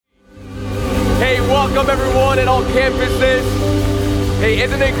welcome everyone at all campuses. Hey,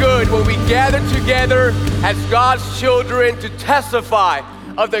 isn't it good when we gather together as God's children to testify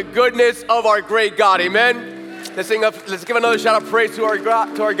of the goodness of our great God, amen? Let's give another shout of praise to our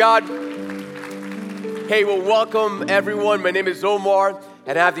God. Hey, well, welcome everyone. My name is Omar,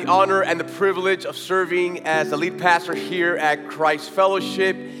 and I have the honor and the privilege of serving as the lead pastor here at Christ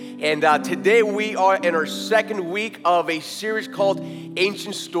Fellowship. And today we are in our second week of a series called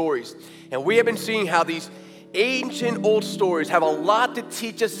Ancient Stories. And we have been seeing how these ancient old stories have a lot to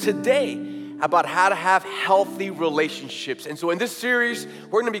teach us today about how to have healthy relationships. And so in this series,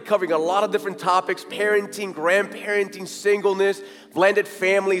 we're going to be covering a lot of different topics: parenting, grandparenting, singleness, blended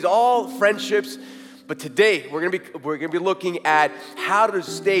families, all friendships. But today, we're gonna be looking at how to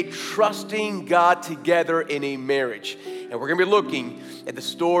stay trusting God together in a marriage. And we're gonna be looking at the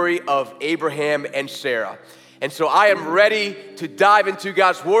story of Abraham and Sarah. And so I am ready to dive into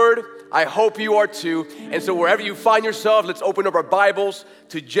God's Word. I hope you are too. And so wherever you find yourself, let's open up our Bibles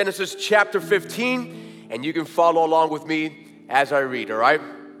to Genesis chapter 15, and you can follow along with me as I read, all right?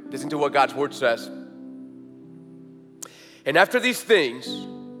 Listen to what God's Word says. And after these things,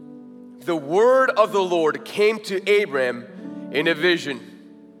 the word of the Lord came to Abram in a vision.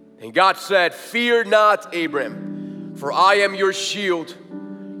 And God said, "Fear not, Abram, for I am your shield.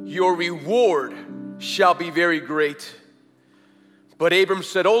 Your reward shall be very great." But Abram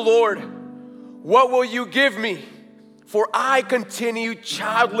said, "O Lord, what will you give me? For I continue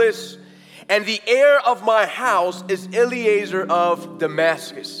childless, and the heir of my house is Eliezer of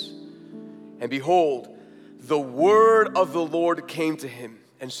Damascus." And behold, the word of the Lord came to him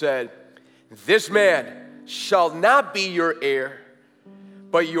and said, "This man shall not be your heir,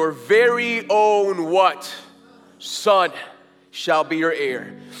 but your very own" what? "Son shall be your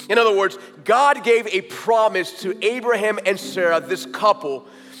heir." In other words, God gave a promise to Abraham and Sarah, this couple,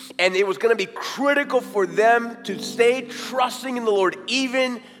 and it was going to be critical for them to stay trusting in the Lord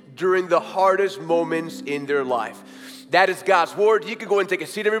even during the hardest moments in their life. That is God's Word. You can go and take a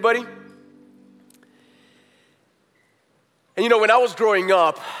seat, everybody. And you know, when I was growing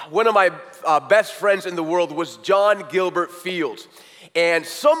up, one of my best friends in the world was John Gilbert Fields. And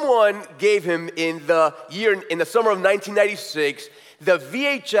someone gave him in the summer of 1996, the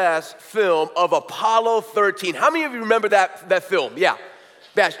VHS film of Apollo 13. How many of you remember that film? Yeah,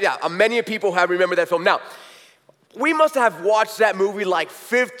 many people have remembered that film. Now, we must have watched that movie like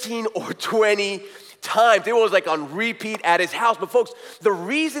 15 or 20 times. It was like on repeat at his house. But folks, the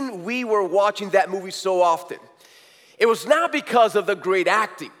reason we were watching that movie so often, it was not because of the great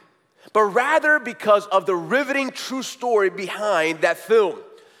acting, but rather because of the riveting true story behind that film.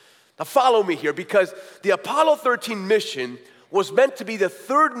 Now follow me here, because the Apollo 13 mission was meant to be the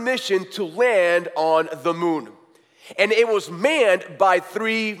third mission to land on the moon. And it was manned by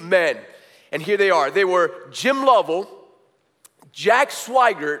three men. And here they are. They were Jim Lovell, Jack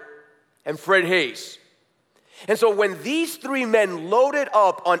Swigert, and Fred Haise. And so when these three men loaded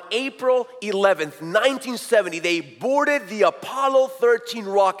up on April 11th, 1970, they boarded the Apollo 13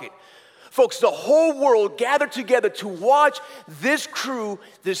 rocket. Folks, the whole world gathered together to watch this crew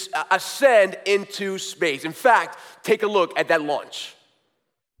ascend into space. In fact, take a look at that launch.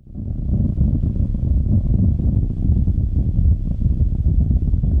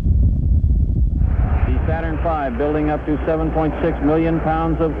 The Saturn V building up to 7.6 million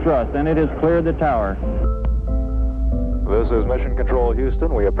pounds of thrust, and it has cleared the tower. This is Mission Control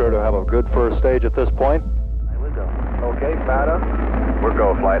Houston. We appear to have a good first stage at this point. Okay, Pata. We're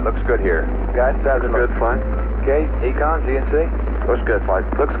go, flight. Looks good here. Guys, sounds good, flight. Okay, Econ, GNC. Looks good, flight.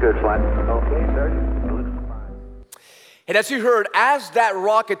 Looks good, flight. Okay, Sergeant. Looks fine. And as you heard, as that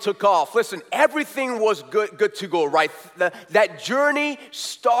rocket took off, listen, everything was good to go, right? That journey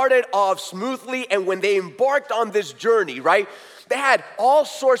started off smoothly, and when they embarked on this journey, right, they had all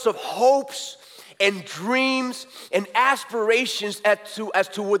sorts of hopes and dreams and aspirations as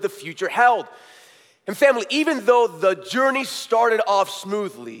to what the future held. And family, even though the journey started off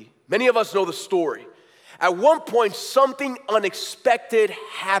smoothly, many of us know the story. At one point, something unexpected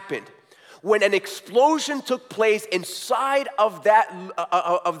happened when an explosion took place inside of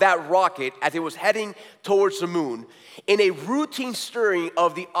that rocket as it was heading towards the moon in a routine stirring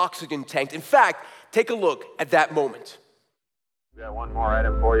of the oxygen tank. In fact, take a look at that moment. Got one more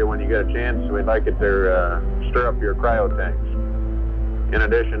item for you when you get a chance. We'd like it to stir up your cryo tanks. In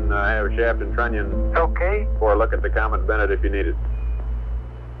addition, I have Shaft and Trunnion. Okay. For a look at the Comet Bennett if you need it.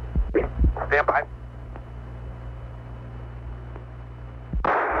 Stand by.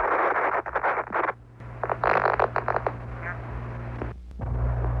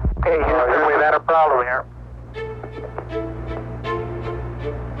 Hey, Houston, we've had a problem here.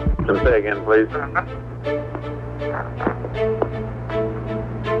 And say again, please. Houston,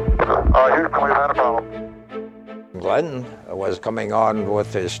 we've had a problem. Glenn was coming on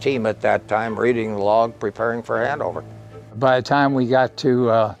with his team at that time, reading the log, preparing for handover. By the time we got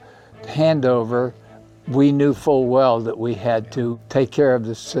to handover, we knew full well that we had to take care of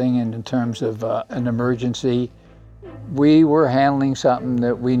this thing in terms of an emergency. We were handling something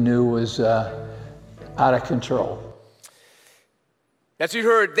that we knew was out of control. As you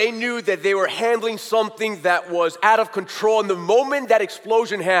heard, they knew that they were handling something that was out of control. And the moment that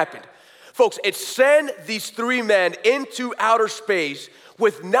explosion happened, folks, it sent these three men into outer space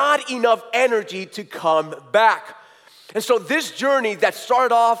with not enough energy to come back. And so this journey that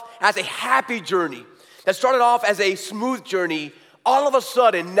started off as a happy journey, that started off as a smooth journey, all of a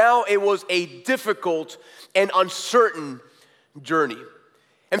sudden now it was a difficult and uncertain journey.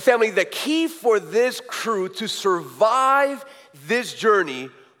 And family, the key for this crew to survive this journey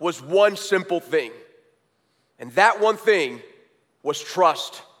was one simple thing. And that one thing was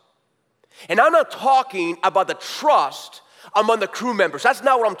trust. And I'm not talking about the trust among the crew members. That's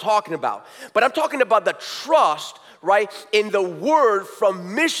not what I'm talking about. But I'm talking about the trust, right, in the word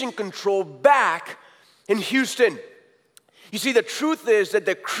from Mission Control back in Houston. You see, the truth is that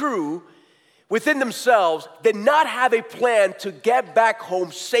the crew within themselves did not have a plan to get back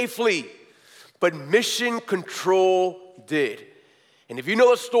home safely, but Mission Control did. And if you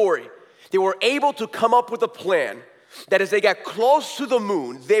know the story, they were able to come up with a plan that as they got close to the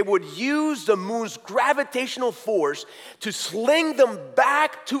moon, they would use the moon's gravitational force to sling them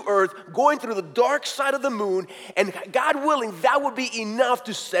back to Earth, going through the dark side of the moon, and God willing, that would be enough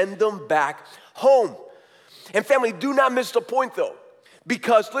to send them back home. And family, do not miss the point though,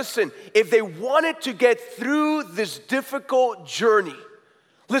 because listen, if they wanted to get through this difficult journey,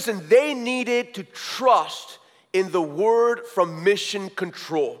 listen, they needed to trust in the word from Mission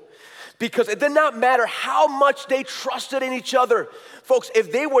Control. Because it did not matter how much they trusted in each other. Folks,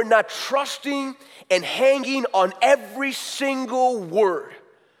 if they were not trusting and hanging on every single word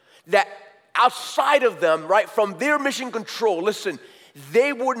that outside of them, right, from their Mission Control, listen,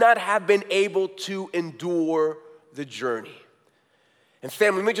 they would not have been able to endure the journey. And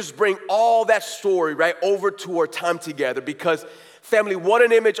family, let me just bring all that story right over to our time together, because family, what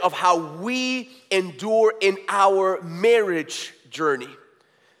an image of how we endure in our marriage journey.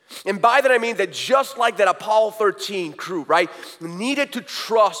 And by that I mean that just like that Apollo 13 crew, right, needed to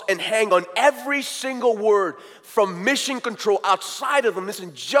trust and hang on every single word from Mission Control outside of them,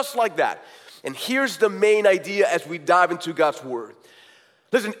 listen, just like that. And here's the main idea as we dive into God's word.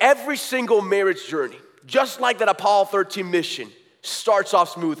 Listen, every single marriage journey, just like that Apollo 13 mission, starts off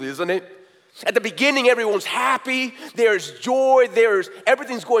smoothly, isn't it? At the beginning, everyone's happy, there's joy,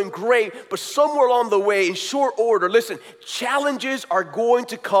 everything's going great, but somewhere along the way, in short order, listen, challenges are going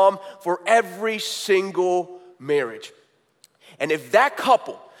to come for every single marriage. And if a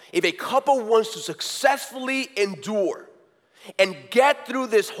couple wants to successfully endure and get through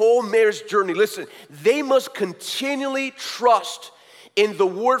this whole marriage journey, listen, they must continually trust in the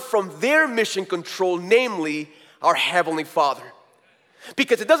word from their Mission Control, namely our Heavenly Father.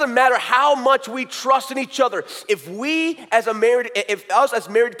 Because it doesn't matter how much we trust in each other. If us as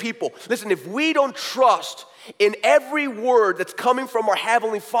married people, listen, if we don't trust in every word that's coming from our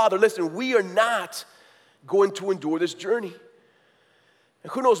Heavenly Father, listen, we are not going to endure this journey.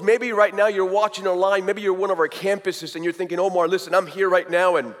 And who knows, maybe right now you're watching online, maybe you're one of our campuses and you're thinking, Omar, listen, I'm here right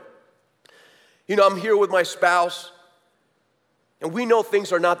now and, I'm here with my spouse and we know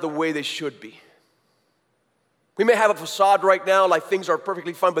things are not the way they should be. We may have a facade right now like things are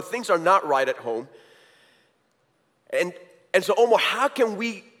perfectly fine, but things are not right at home. And so, Omar, how can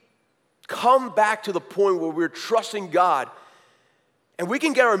we come back to the point where we're trusting God and we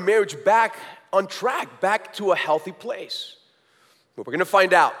can get our marriage back on track, back to a healthy place? Well, we're going to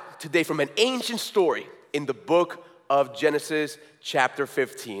find out today from an ancient story in the book of Genesis chapter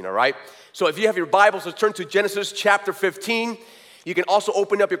 15, all right? So if you have your Bibles, let's turn to Genesis chapter 15. You can also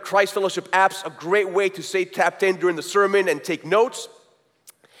open up your Christ Fellowship apps, a great way to stay tapped in during the sermon and take notes.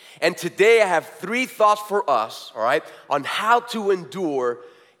 And today I have 3 thoughts for us, all right, on how to endure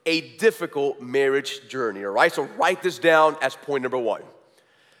a difficult marriage journey, all right? So write this down as point number 1.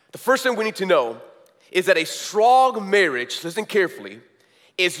 The first thing we need to know is that a strong marriage, listen carefully,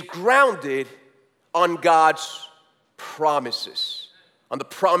 is grounded on God's promises, on the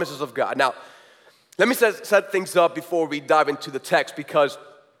promises of God. Now, let me set things up before we dive into the text, because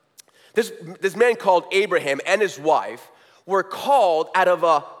this man called Abraham and his wife were called out of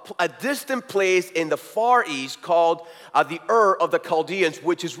a distant place in the Far East called the Ur of the Chaldeans,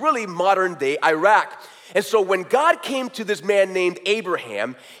 which is really modern-day Iraq. And so when God came to this man named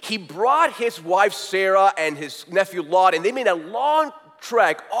Abraham, he brought his wife Sarah and his nephew Lot, and they made a long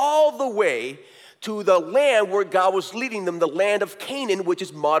trek all the way to the land where God was leading them, the land of Canaan, which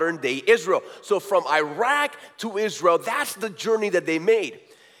is modern-day Israel. So from Iraq to Israel, that's the journey that they made.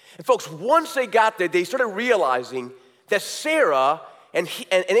 And folks, once they got there, they started realizing that Sarah and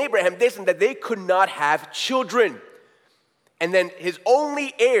Abraham, that they could not have children. And then his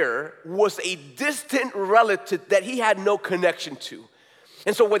only heir was a distant relative that he had no connection to.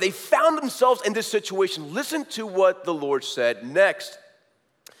 And so when they found themselves in this situation, listen to what the Lord said next.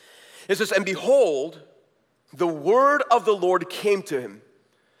 It says, and behold, the word of the Lord came to him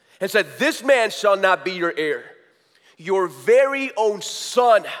and said, this man shall not be your heir. Your very own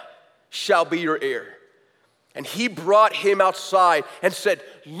son shall be your heir. And he brought him outside and said,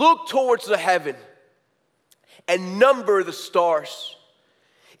 look towards the heaven and number the stars.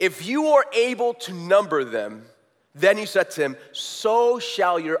 If you are able to number them, then he said to him, so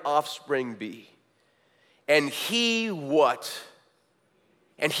shall your offspring be. And he what?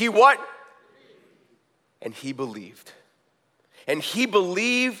 And he what? And he believed. And he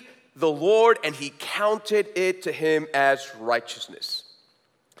believed the Lord, and he counted it to him as righteousness.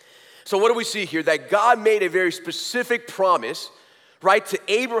 So what do we see here? That God made a very specific promise, right, to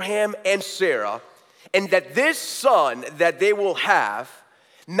Abraham and Sarah, and that this son that they will have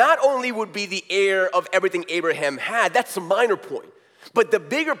not only would be the heir of everything Abraham had, that's a minor point, but the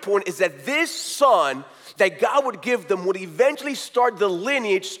bigger point is that this son that God would give them would eventually start the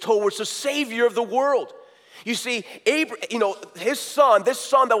lineage towards the Savior of the world. You see, his son, this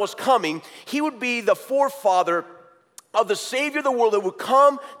son that was coming, he would be the forefather of the Savior of the world that would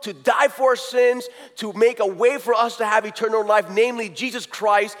come to die for our sins, to make a way for us to have eternal life, namely Jesus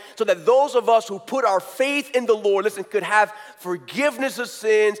Christ, so that those of us who put our faith in the Lord, listen, could have forgiveness of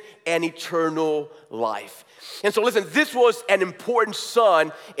sins and eternal life. And so listen, this was an important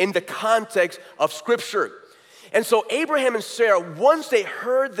son in the context of Scripture. And so Abraham and Sarah, once they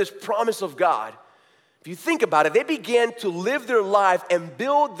heard this promise of God, if you think about it, they began to live their life and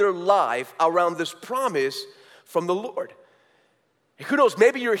build their life around this promise from the Lord. And who knows,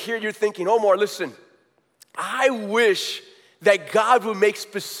 maybe you're here, you're thinking, Omar, listen, I wish that God would make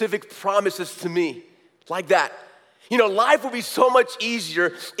specific promises to me like that. You know, life would be so much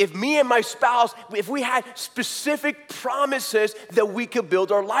easier if me and my spouse, if we had specific promises that we could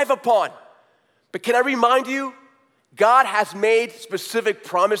build our life upon. But can I remind you, God has made specific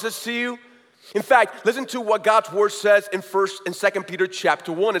promises to you. In fact, listen to what God's word says in 1 and 2 Peter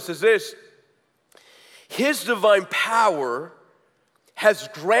chapter 1. It says this, His divine power has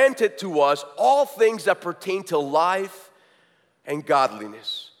granted to us all things that pertain to life and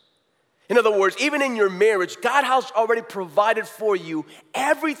godliness. In other words, even in your marriage, God has already provided for you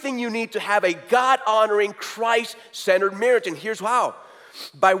everything you need to have a God-honoring, Christ-centered marriage. And here's how.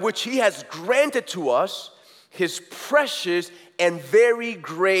 By which He has granted to us His precious and very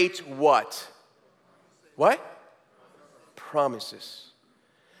great what? What? Promises.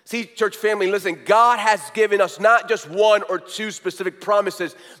 See, church family, listen, God has given us not just one or two specific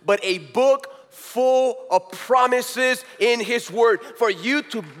promises, but a book full of promises in His Word for you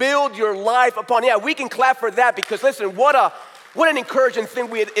to build your life upon. Yeah, we can clap for that because, listen, what an encouraging thing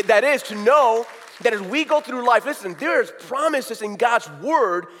that is to know that as we go through life, listen, there's promises in God's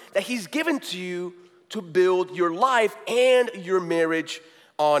Word that He's given to you to build your life and your marriage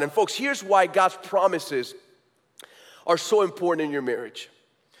on. And folks, here's why God's promises are so important in your marriage.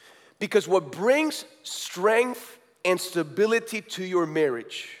 Because what brings strength and stability to your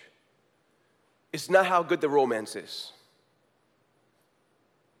marriage is not how good the romance is.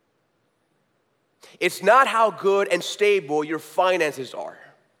 It's not how good and stable your finances are.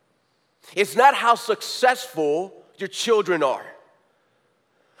 It's not how successful your children are.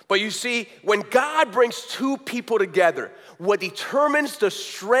 But you see, when God brings two people together, what determines the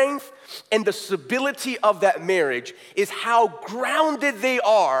strength and the stability of that marriage is how grounded they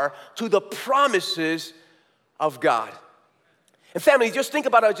are to the promises of God. And family, just think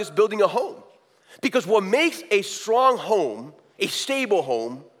about it, just building a home. Because what makes a strong home, a stable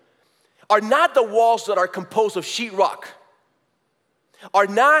home, are not the walls that are composed of sheetrock, are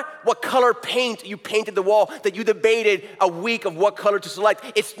not what color paint you painted the wall that you debated a week of what color to select.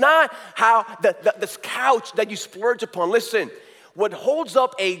 It's not how this couch that you splurge upon. Listen, what holds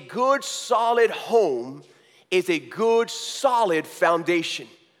up a good, solid home is a good, solid foundation.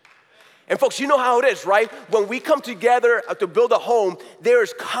 And folks, you know how it is, right? When we come together to build a home, there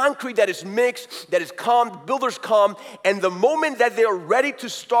is concrete that is mixed, that is come, builders come, and the moment that they're ready to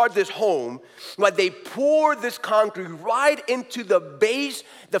start this home, like they pour this concrete right into the base,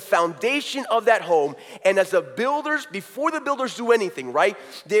 the foundation of that home. And as the builders, before the builders do anything, right,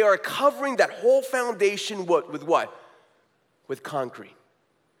 they are covering that whole foundation with what? With concrete.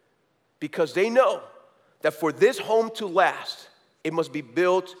 Because they know that for this home to last, it must be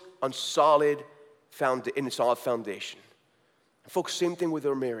built on in a solid foundation. Folks, same thing with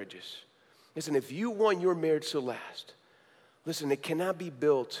our marriages. Listen, if you want your marriage to last, listen, it cannot be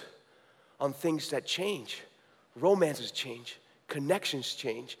built on things that change. Romances change, connections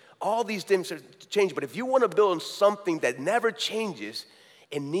change, all these things change. But if you want to build on something that never changes,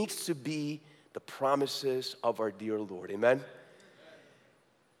 it needs to be the promises of our dear Lord. Amen?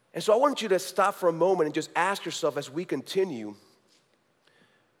 And so I want you to stop for a moment and just ask yourself as we continue,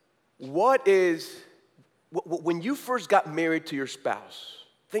 when you first got married to your spouse,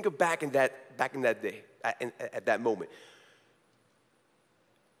 think of back in that day, at that moment.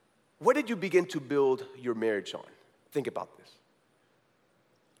 What did you begin to build your marriage on? Think about this.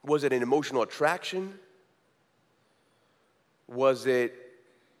 Was it an emotional attraction? Was it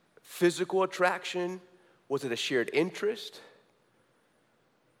physical attraction? Was it a shared interest?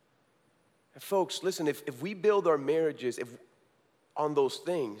 And folks, listen, if we build our marriages on those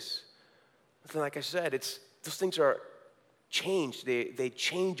things, like I said, those things are changed. They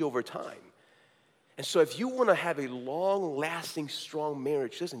change over time. And so if you want to have a long-lasting, strong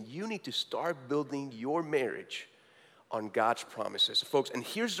marriage, listen, you need to start building your marriage on God's promises. Folks, and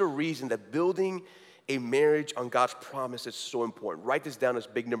here's the reason that building a marriage on God's promise is so important. Write this down as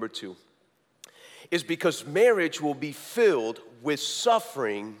big number 2. Is because marriage will be filled with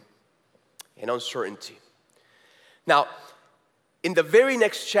suffering and uncertainty. Now, in the very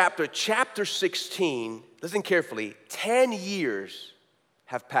next chapter, chapter 16, listen carefully, 10 years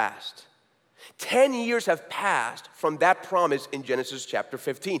have passed. 10 years have passed from that promise in Genesis chapter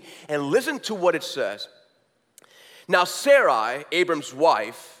 15. And listen to what it says. Now Sarai, Abram's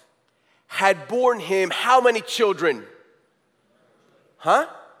wife, had borne him how many children?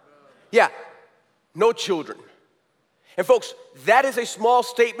 Yeah, no children. And folks, that is a small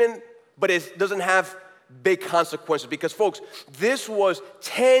statement, but it doesn't have big consequences because, folks, this was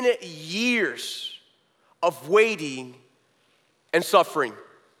 10 years of waiting and suffering.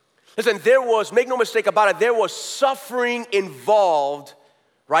 Listen, make no mistake about it, there was suffering involved,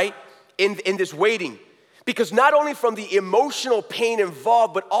 right, in this waiting. Because not only from the emotional pain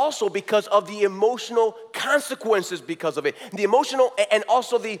involved, but also because of the emotional consequences because of it. The emotional and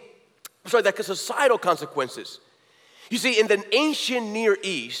also the societal consequences. You see, in the ancient Near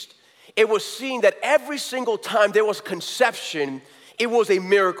East, it was seen that every single time there was conception, it was a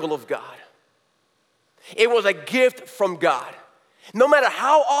miracle of God. It was a gift from God. No matter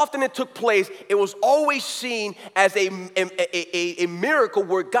how often it took place, it was always seen as a miracle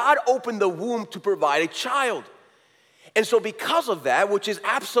where God opened the womb to provide a child. And so because of that, which is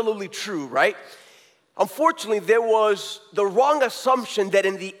absolutely true, right? Unfortunately, there was the wrong assumption that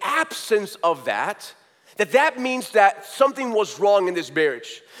in the absence of that means that something was wrong in this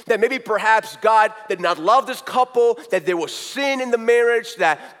marriage. That maybe perhaps God did not love this couple, that there was sin in the marriage,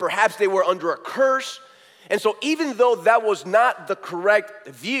 that perhaps they were under a curse. And so even though that was not the correct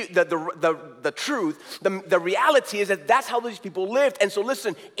view, the truth, the reality is that that's how these people lived. And so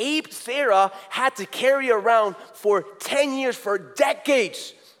listen, Sarah had to carry around for 10 years, for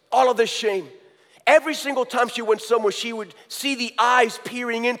decades, all of this shame. Every single time she went somewhere, she would see the eyes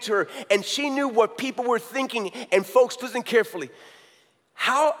peering into her, and she knew what people were thinking. And folks, listen carefully.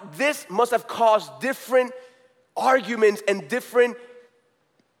 How this must have caused different arguments and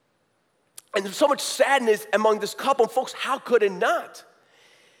so much sadness among this couple. And folks, how could it not?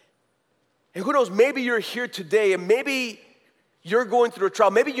 And who knows, maybe you're here today, and maybe you're going through a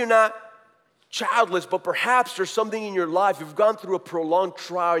trial. Maybe you're not childless, but perhaps there's something in your life. You've gone through a prolonged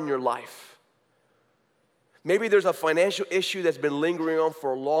trial in your life. Maybe there's a financial issue that's been lingering on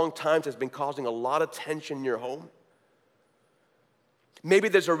for a long time that's been causing a lot of tension in your home. Maybe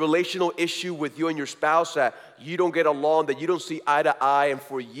there's a relational issue with you and your spouse that you don't get along, that you don't see eye to eye, and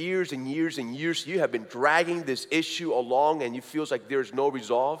for years and years and years you have been dragging this issue along and it feels like there's no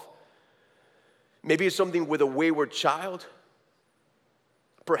resolve. Maybe it's something with a wayward child.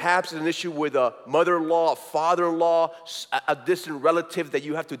 Perhaps it's an issue with a mother-in-law, a father-in-law, a distant relative that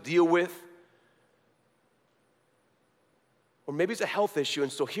you have to deal with. Or maybe it's a health issue,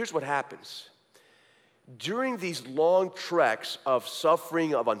 and so here's what happens. During these long treks of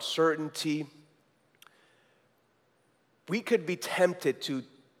suffering, of uncertainty, we could be tempted to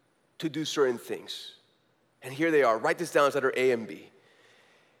to do certain things. And here they are. Write this down as letter A and B.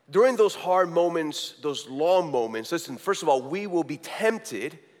 During those hard moments, those long moments, listen, first of all, we will be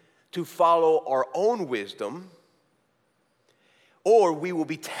tempted to follow our own wisdom, or we will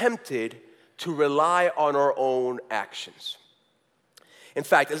be tempted to rely on our own actions. In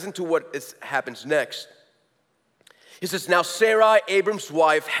fact, listen to what happens next. It says, now Sarai, Abram's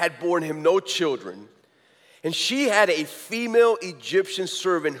wife, had borne him no children, and she had a female Egyptian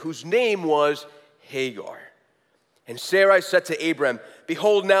servant whose name was Hagar. And Sarai said to Abram,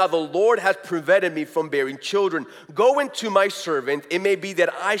 behold, now the Lord has prevented me from bearing children. Go into my servant, it may be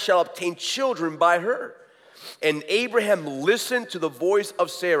that I shall obtain children by her. And Abraham listened to the voice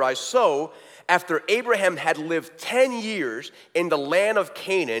of Sarai. So, after Abraham had lived 10 years in the land of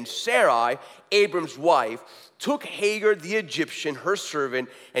Canaan, Sarai, Abram's wife, took Hagar the Egyptian, her servant,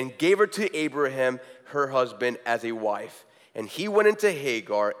 and gave her to Abraham, her husband, as a wife. And he went into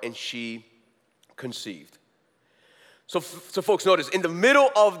Hagar, and she conceived. So folks, notice, in the middle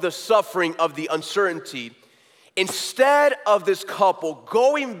of the suffering, of the uncertainty, instead of this couple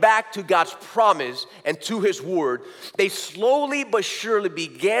going back to God's promise and to His word, they slowly but surely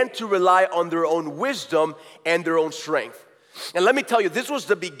began to rely on their own wisdom and their own strength. And let me tell you, this was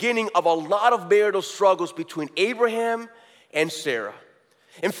the beginning of a lot of marital struggles between Abraham and Sarah.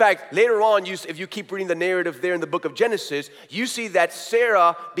 In fact, later on, if you keep reading the narrative there in the book of Genesis, you see that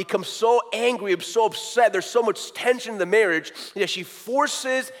Sarah becomes so angry and so upset, there's so much tension in the marriage, that she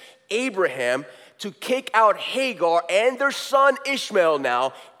forces Abraham to kick out Hagar and their son Ishmael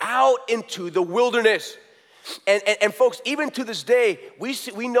now out into the wilderness. And folks, even to this day,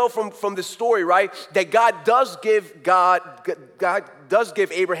 we know from this story, right, that God does give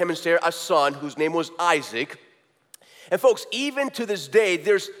Abraham and Sarah a son whose name was Isaac. And folks, even to this day,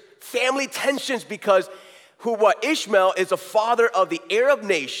 there's family tensions because Ishmael is a father of the Arab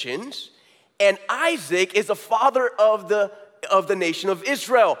nations, and Isaac is a father of the nation of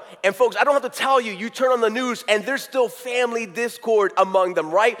Israel. And folks, I don't have to tell you, you turn on the news and there's still family discord among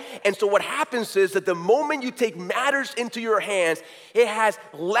them, right? And so what happens is that the moment you take matters into your hands, it has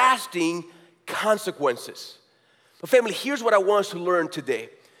lasting consequences. But family, here's what I want us to learn today.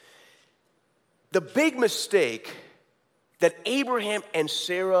 The big mistake that Abraham and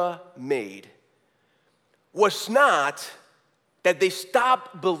Sarah made was not that they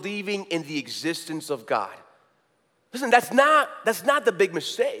stopped believing in the existence of God. Listen, that's not the big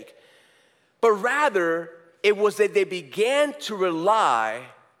mistake. But rather, it was that they began to rely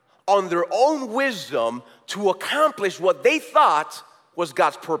on their own wisdom to accomplish what they thought was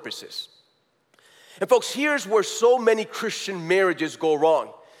God's purposes. And folks, here's where so many Christian marriages go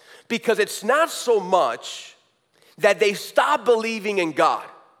wrong. Because it's not so much that they stop believing in God,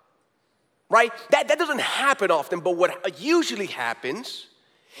 right? That doesn't happen often, but what usually happens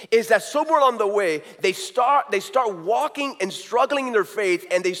is that somewhere along the way, they start walking and struggling in their faith,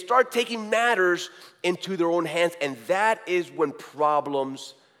 and they start taking matters into their own hands, and that is when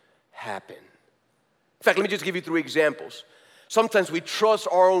problems happen. In fact, let me just give you 3 examples. Sometimes we trust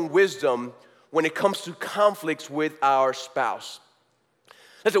our own wisdom when it comes to conflicts with our spouse.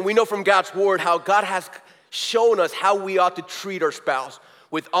 Listen, we know from God's word how God has shown us how we ought to treat our spouse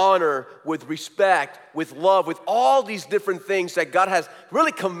with honor, with respect, with love, with all these different things that God has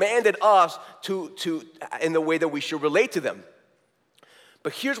really commanded us to in the way that we should relate to them.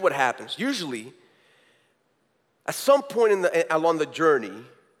 But here's what happens. Usually, at some point along the journey,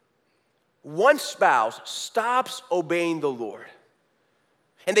 one spouse stops obeying the Lord.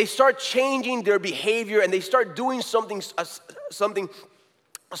 And they start changing their behavior, and they start doing a certain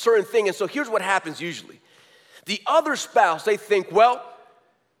thing. And so here's what happens usually. The other spouse, they think, well,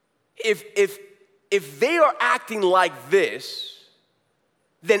 if they are acting like this,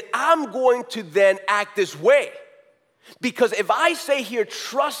 then I'm going to then act this way. Because if I stay here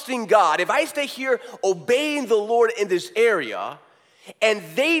trusting God, if I stay here obeying the Lord in this area, and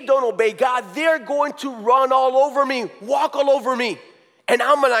they don't obey God, they're going to run all over me, walk all over me. And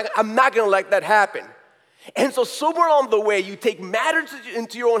I'm not going to let that happen. And so somewhere along the way, you take matters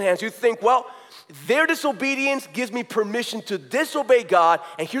into your own hands. You think, well, their disobedience gives me permission to disobey God.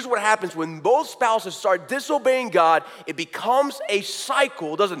 And here's what happens when both spouses start disobeying God. It becomes a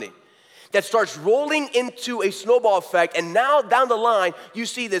cycle, doesn't it? That starts rolling into a snowball effect. And now down the line, you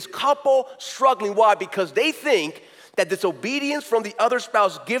see this couple struggling. Why? Because they think that disobedience from the other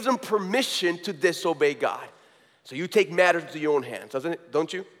spouse gives them permission to disobey God. So you take matters into your own hands, doesn't it?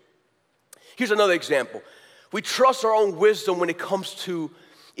 Don't you? Here's another example. We trust our own wisdom when it comes to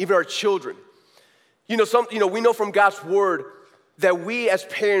even our children. We know from God's word that we as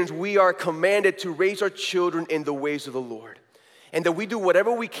parents, we are commanded to raise our children in the ways of the Lord. and that we do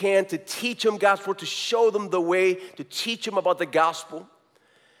whatever we can to teach them God's word, to show them the way, to teach them about the gospel.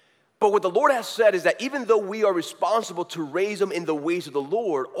 But what the Lord has said is that even though we are responsible to raise them in the ways of the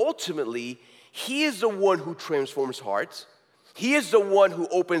Lord, ultimately, He is the one who transforms hearts. He is the one who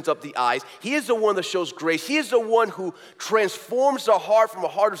opens up the eyes. He is the one that shows grace. He is the one who transforms the heart from a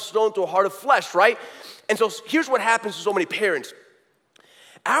heart of stone to a heart of flesh, right? And so here's what happens to so many parents.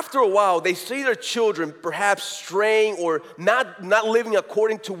 After a while, they see their children perhaps straying or not living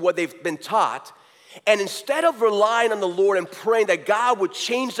according to what they've been taught. And instead of relying on the Lord and praying that God would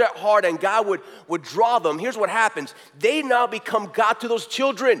change their heart and God would draw them, here's what happens. They now become God to those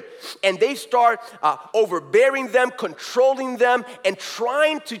children. And they start overbearing them, controlling them, and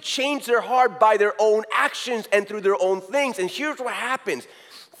trying to change their heart by their own actions and through their own things. And here's what happens.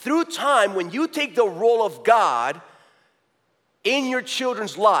 Through time, when you take the role of God in your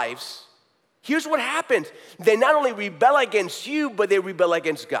children's lives, here's what happens. They not only rebel against you, but they rebel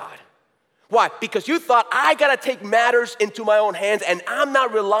against God. Why? Because you thought, I got to take matters into my own hands and I'm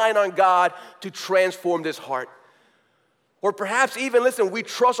not relying on God to transform this heart. Or perhaps even, listen, we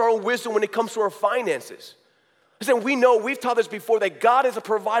trust our own wisdom when it comes to our finances. Listen, we know, we've taught this before, that God is a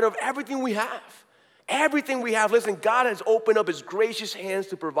provider of everything we have. Everything we have. Listen, God has opened up His gracious hands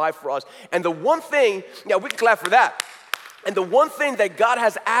to provide for us. And the one thing, yeah, we can clap for that. And the one thing that God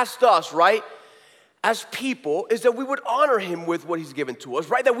has asked us, right, as people, is that we would honor Him with what He's given to us,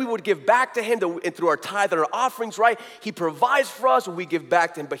 right? That we would give back to Him through our tithe and our offerings, right? He provides for us and we give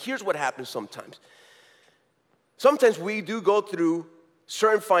back to Him. But here's what happens sometimes. Sometimes we do go through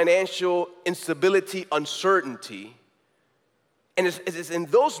certain financial instability, uncertainty. And it's in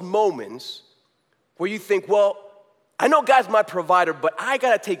those moments where you think, well, I know God's my provider, but I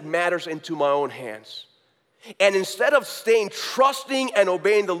got to take matters into my own hands. And instead of staying trusting and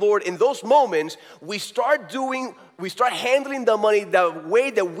obeying the Lord in those moments, we start handling the money the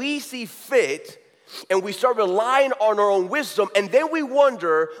way that we see fit, and we start relying on our own wisdom, and then we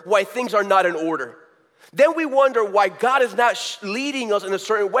wonder why things are not in order. Then we wonder why God is not leading us in a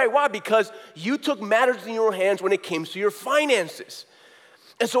certain way. Why? Because you took matters in your hands when it came to your finances.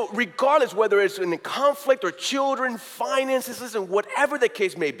 And so regardless whether it's in a conflict or children, finances, listen, whatever the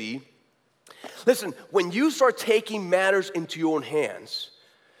case may be, listen, when you start taking matters into your own hands,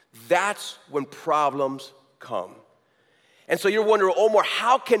 that's when problems come. And so you're wondering, Omar,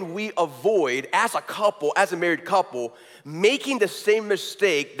 how can we avoid, as a couple, as a married couple, making the same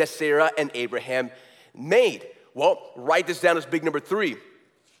mistake that Sarah and Abraham made? Well, write this down as big number 3.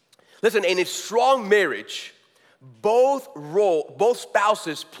 Listen, in a strong marriage, both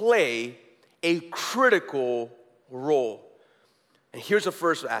spouses play a critical role. And here's the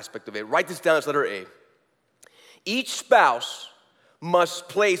first aspect of it. Write this down as letter A. Each spouse must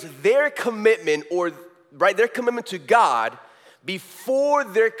place their commitment their commitment to God before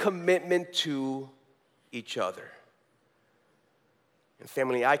their commitment to each other. And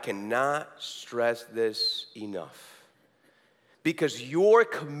family, I cannot stress this enough. Because your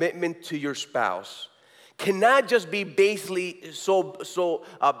commitment to your spouse cannot just be basically sold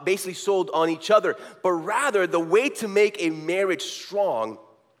on each other, but rather the way to make a marriage strong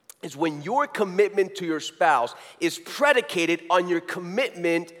is when your commitment to your spouse is predicated on your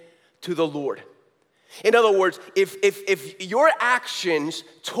commitment to the Lord. In other words, if your actions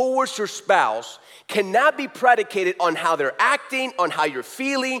towards your spouse cannot be predicated on how they're acting, on how you're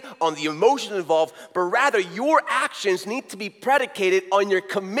feeling, on the emotions involved, but rather your actions need to be predicated on your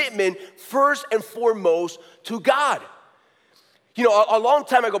commitment first and foremost to God. You know, a long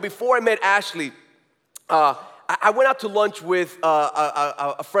time ago, before I met Ashley, I went out to lunch with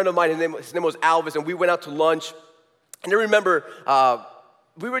a friend of mine. His name was Alvis, and we went out to lunch. And I remember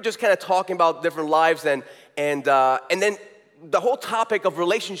we were just kind of talking about different lives, and then the whole topic of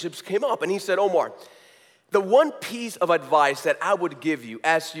relationships came up. And he said, Omar, the one piece of advice that I would give you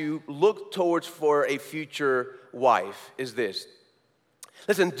as you look towards for a future wife is this.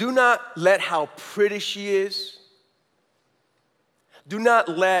 Listen, do not let how pretty she is, do not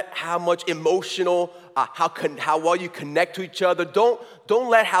let how much emotional, how well you connect to each other, don't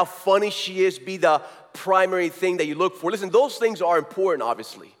let how funny she is be the primary thing that you look for. Listen, those things are important,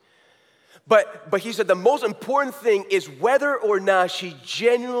 obviously. But he said the most important thing is whether or not she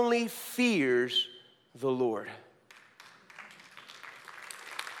genuinely fears the Lord.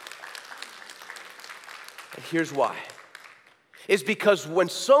 And here's why. It's because when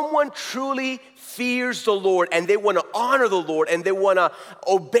someone truly fears the Lord and they want to honor the Lord and they want to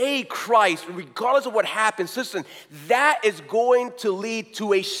obey Christ, regardless of what happens, listen, that is going to lead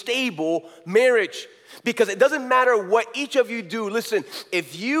to a stable marriage. Because it doesn't matter what each of you do. Listen,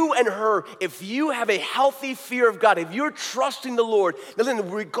 if you have a healthy fear of God, if you're trusting the Lord,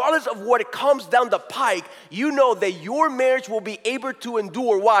 listen, regardless of what it comes down the pike, you know that your marriage will be able to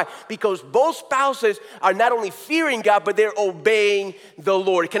endure. Why? Because both spouses are not only fearing God, but they're obeying the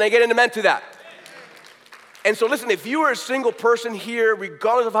Lord. Can I get an amen to that? And so listen, if you are a single person here,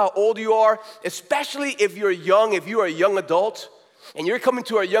 regardless of how old you are, especially if you're young, if you are a young adult, and you're coming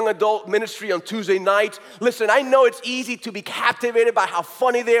to our young adult ministry on Tuesday nights, listen, I know it's easy to be captivated by how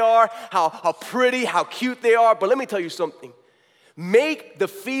funny they are, how pretty, how cute they are, but let me tell you something. Make the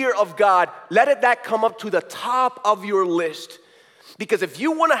fear of God, let that come up to the top of your list. Because if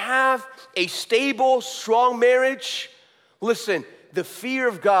you want to have a stable, strong marriage, listen, the fear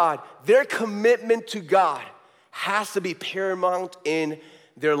of God, their commitment to God has to be paramount in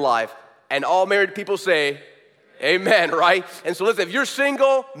their life. And all married people say, amen, right? And so listen, if you're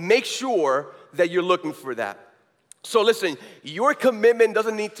single, make sure that you're looking for that. So listen, your commitment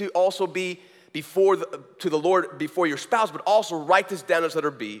doesn't need to also be to the Lord before your spouse, but also write this down as letter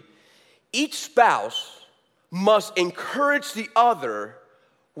B. Each spouse must encourage the other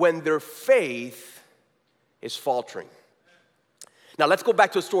when their faith is faltering. Now let's go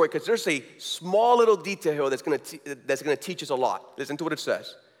back to the story because there's a small little detail here that's going to teach us a lot. Listen to what it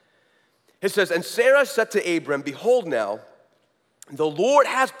says. It says, and Sarah said to Abram, behold now, the Lord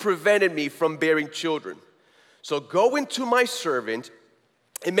has prevented me from bearing children. So go into my servant.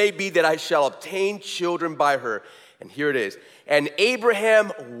 It may be that I shall obtain children by her. And here it is. And Abraham,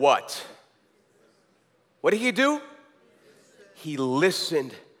 what? What did he do? He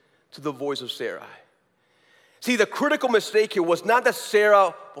listened to the voice of Sarai. See, the critical mistake here was not that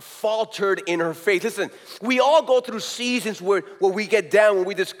Sarah faltered in her faith. Listen, we all go through seasons where we get down, when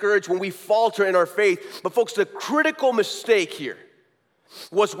we discourage, when we falter in our faith. But folks, the critical mistake here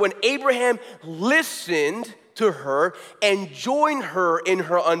was when Abraham listened to her and joined her in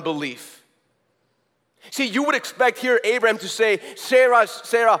her unbelief. See, you would expect here Abraham to say, Sarah,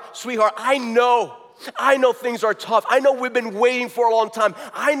 sweetheart, I know things are tough. I know we've been waiting for a long time.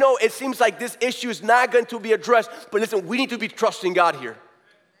 I know it seems like this issue is not going to be addressed. But listen, we need to be trusting God here.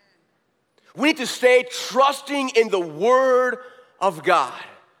 We need to stay trusting in the Word of God.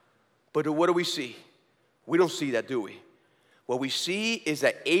 But what do we see? We don't see that, do we? What we see is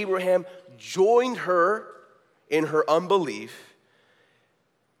that Abraham joined her in her unbelief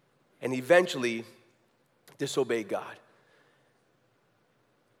and eventually disobeyed God.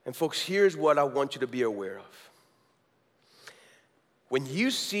 And folks, here's what I want you to be aware of. When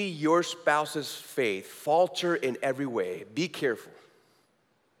you see your spouse's faith falter in every way, be careful.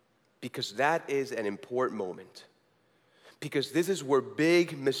 Because that is an important moment. Because this is where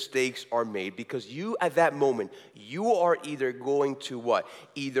big mistakes are made. Because you, at that moment, you are either going to what?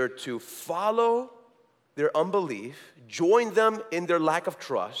 Either to follow their unbelief, join them in their lack of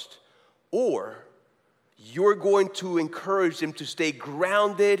trust, or you're going to encourage them to stay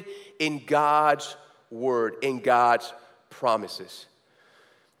grounded in God's word, in God's promises.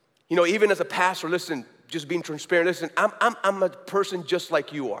 You know, even as a pastor, listen, just being transparent, listen, I'm a person just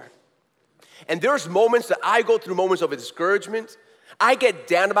like you are. And there's moments that I go through moments of discouragement. I get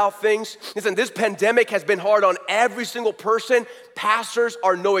down about things. Listen, this pandemic has been hard on every single person. Pastors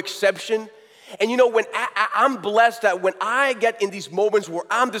are no exception. And you know, when I'm blessed that when I get in these moments where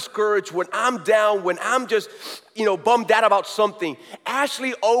I'm discouraged, when I'm down, when I'm just, bummed out about something,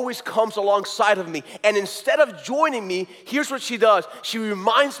 Ashley always comes alongside of me. And instead of joining me, here's what she does. She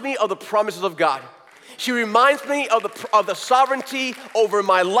reminds me of the promises of God. She reminds me of the sovereignty over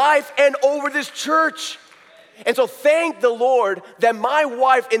my life and over this church. And so thank the Lord that my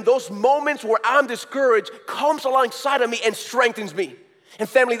wife, in those moments where I'm discouraged, comes alongside of me and strengthens me. And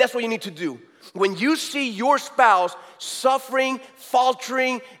family, that's what you need to do. When you see your spouse suffering,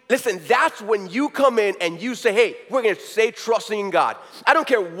 faltering, listen, that's when you come in and you say, hey, we're going to stay trusting in God. I don't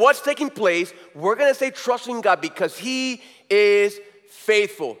care what's taking place. We're going to stay trusting in God because He is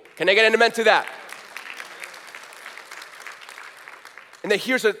faithful. Can I get an amen to that? And then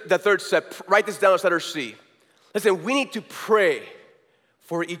here's the third step. Write this down as letter C. Listen, we need to pray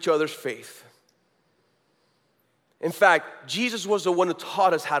for each other's faith. In fact, Jesus was the one who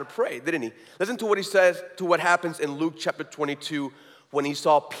taught us how to pray, didn't He? Listen to what He says, to what happens in Luke chapter 22 when He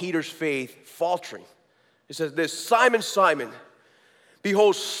saw Peter's faith faltering. He says this, Simon, Simon,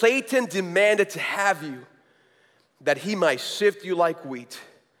 behold, Satan demanded to have you that he might sift you like wheat.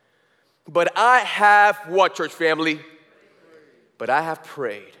 But I have, what, church family? But I have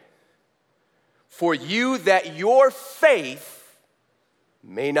prayed for you that your faith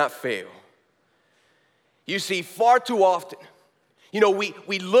may not fail. You see, far too often,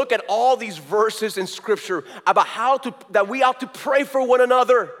 we look at all these verses in Scripture about that we ought to pray for one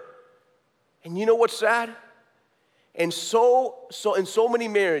another. And you know what's sad? In so many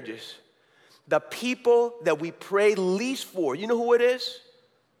marriages, the people that we pray least for, you know who it is?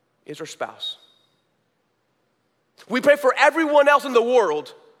 It's our spouse. We pray for everyone else in the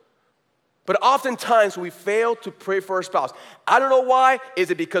world, but oftentimes we fail to pray for our spouse. I don't know why.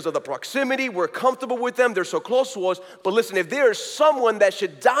 Is it because of the proximity? We're comfortable with them. They're so close to us. But listen, if there is someone that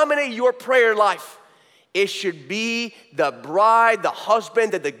should dominate your prayer life, it should be the bride, the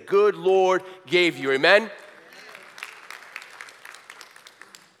husband that the good Lord gave you. Amen?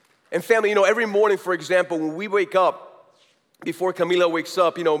 And family, every morning, for example, when we wake up, before Camila wakes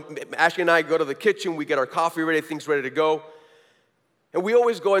up, Ashley and I go to the kitchen, we get our coffee ready, things ready to go. And we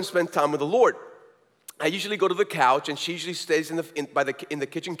always go and spend time with the Lord. I usually go to the couch, and she usually stays in the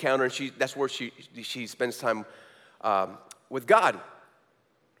kitchen counter, and that's where she spends time with God.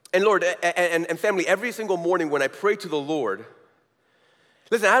 And Lord, and family, every single morning when I pray to the Lord,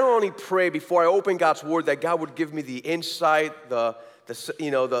 listen, I don't only pray before I open God's Word that God would give me the insight, that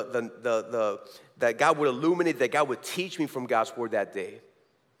God would illuminate, that God would teach me from God's Word that day.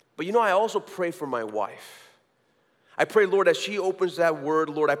 But I also pray for my wife. I pray, Lord, as she opens that word,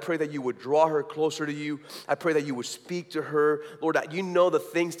 Lord, I pray that you would draw her closer to you. I pray that you would speak to her. Lord, you know the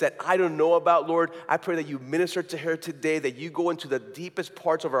things that I don't know about, Lord. I pray that you minister to her today, that you go into the deepest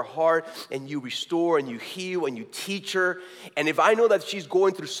parts of her heart and you restore and you heal and you teach her. And if I know that she's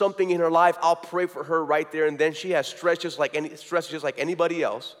going through something in her life, I'll pray for her right there and then. She has stress just like anybody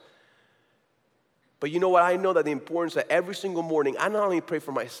else. But you know what? I know that the importance that every single morning, I not only pray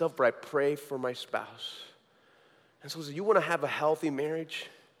for myself, but I pray for my spouse. And so you want to have a healthy marriage?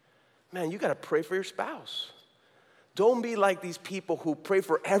 Man, you got to pray for your spouse. Don't be like these people who pray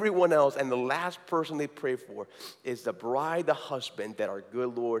for everyone else, and the last person they pray for is the bride, the husband that our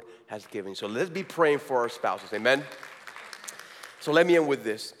good Lord has given. So let's be praying for our spouses, amen? So let me end with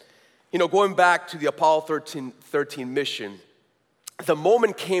this. Going back to the Apollo 13 mission, the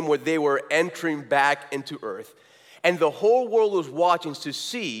moment came where they were entering back into Earth, and the whole world was watching to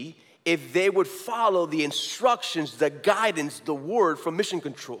see if they would follow the instructions, the guidance, the word from Mission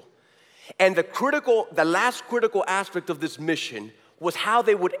Control. And the last critical aspect of this mission was how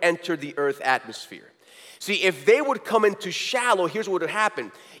they would enter the Earth atmosphere. See, if they would come into shallow, here's what would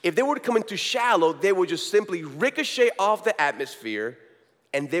happen. If they would come into shallow, they would just simply ricochet off the atmosphere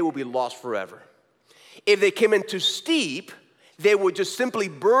and they will be lost forever. If they came into steep, they would just simply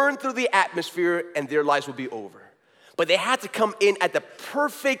burn through the atmosphere and their lives would be over. But they had to come in at the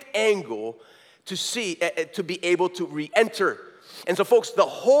perfect angle to be able to re-enter. And so, folks, the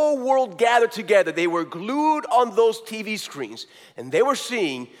whole world gathered together. They were glued on those TV screens, and they were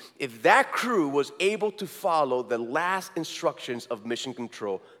seeing if that crew was able to follow the last instructions of Mission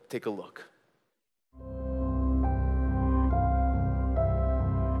Control. Take a look.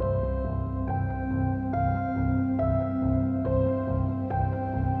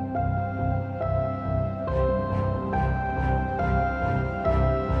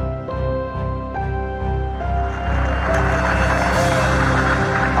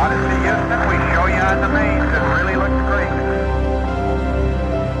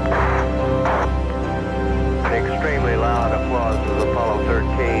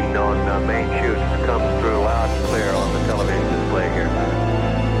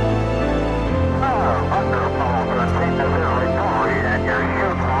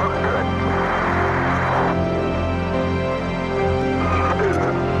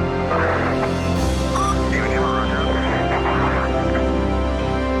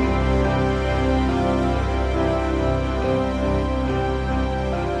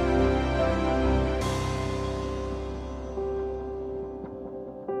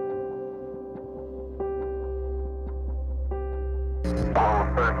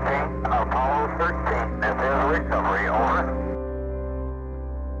 Apollo 13, this is recovery, over.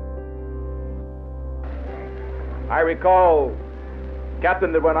 I recall,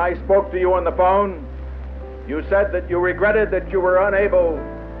 Captain, that when I spoke to you on the phone, you said that you regretted that you were unable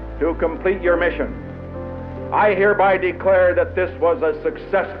to complete your mission. I hereby declare that this was a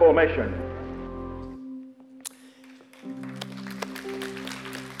successful mission.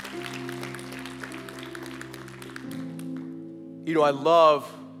 You know, I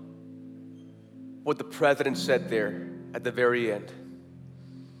love what the president said there at the very end.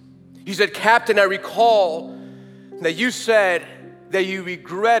 He said, Captain, I recall that you said that you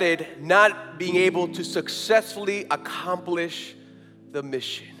regretted not being able to successfully accomplish the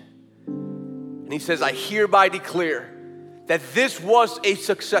mission. And And he says, I hereby declare that this was a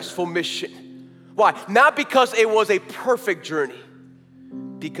successful mission. Why? Not because it was a perfect journey,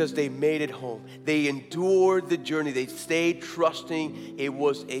 because they made it home. They endured the journey. They stayed trusting. It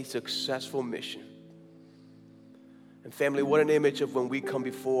was a successful mission. And family, what an image of when we come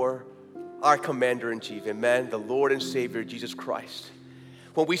before our Commander-in-Chief, amen, the Lord and Savior, Jesus Christ.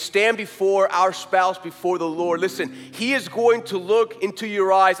 When we stand before our spouse, before the Lord, listen, He is going to look into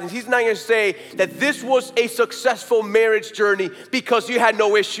your eyes and He's not going to say that this was a successful marriage journey because you had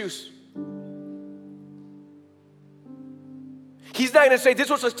no issues. He's not going to say this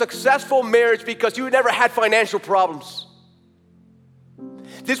was a successful marriage because you never had financial problems.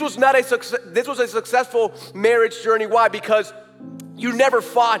 This was a successful marriage journey. Why? Because you never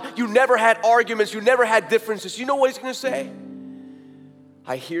fought, you never had arguments, you never had differences. You know what He's going to say?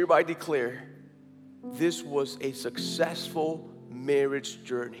 I hereby declare this was a successful marriage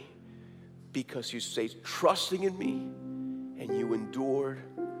journey because you stayed trusting in me and you endured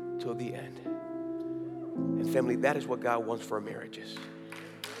till the end. And family, that is what God wants for our marriages.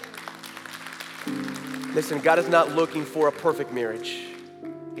 Listen, God is not looking for a perfect marriage.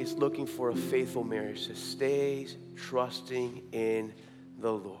 He's looking for a faithful marriage that stays trusting in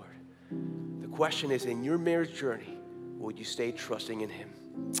the Lord. The question is, in your marriage journey, will you stay trusting in Him?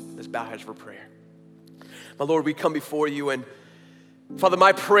 Let's bow heads for prayer. My Lord, we come before you, and Father,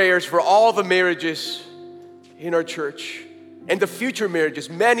 my prayers for all the marriages in our church and the future marriages,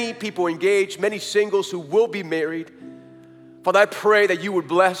 many people engaged, many singles who will be married. Father, I pray that you would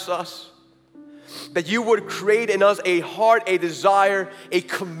bless us, that you would create in us a heart, a desire, a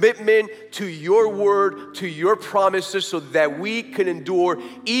commitment to your word, to your promises, so that we can endure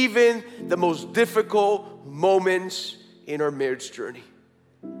even the most difficult moments in our marriage journey.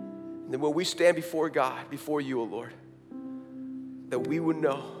 And then when we stand before God, before you, O Lord, that we would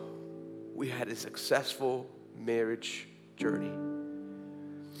know we had a successful marriage journey.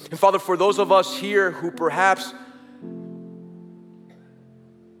 And Father, for those of us here who perhaps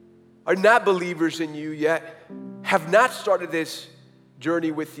are not believers in you yet, have not started this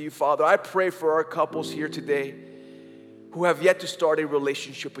journey with you, Father, I pray for our couples here today who have yet to start a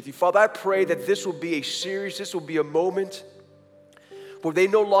relationship with you. Father, I pray that this will be a series, this will be a moment where they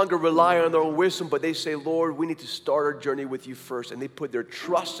no longer rely on their own wisdom, but they say, Lord, we need to start our journey with you first. And they put their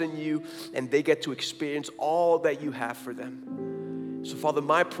trust in you, and they get to experience all that you have for them. So, Father,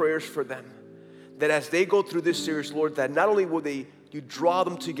 my prayers for them, that as they go through this series, Lord, that not only will you draw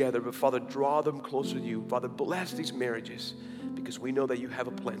them together, but Father, draw them closer to you. Father, bless these marriages, because we know that you have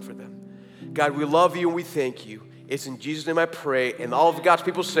a plan for them. God, we love you and we thank you. It's in Jesus' name I pray, and all of God's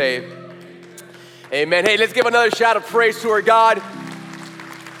people say, amen. Hey, let's give another shout of praise to our God.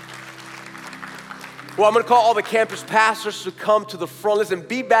 Well, I'm going to call all the campus pastors to come to the front. Listen,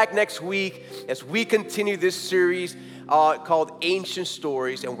 be back next week as we continue this series called Ancient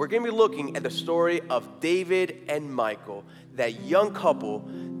Stories. And we're going to be looking at the story of David and Michal, that young couple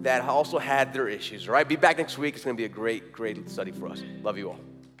that also had their issues. All right, be back next week. It's going to be a great, great study for us. Love you all.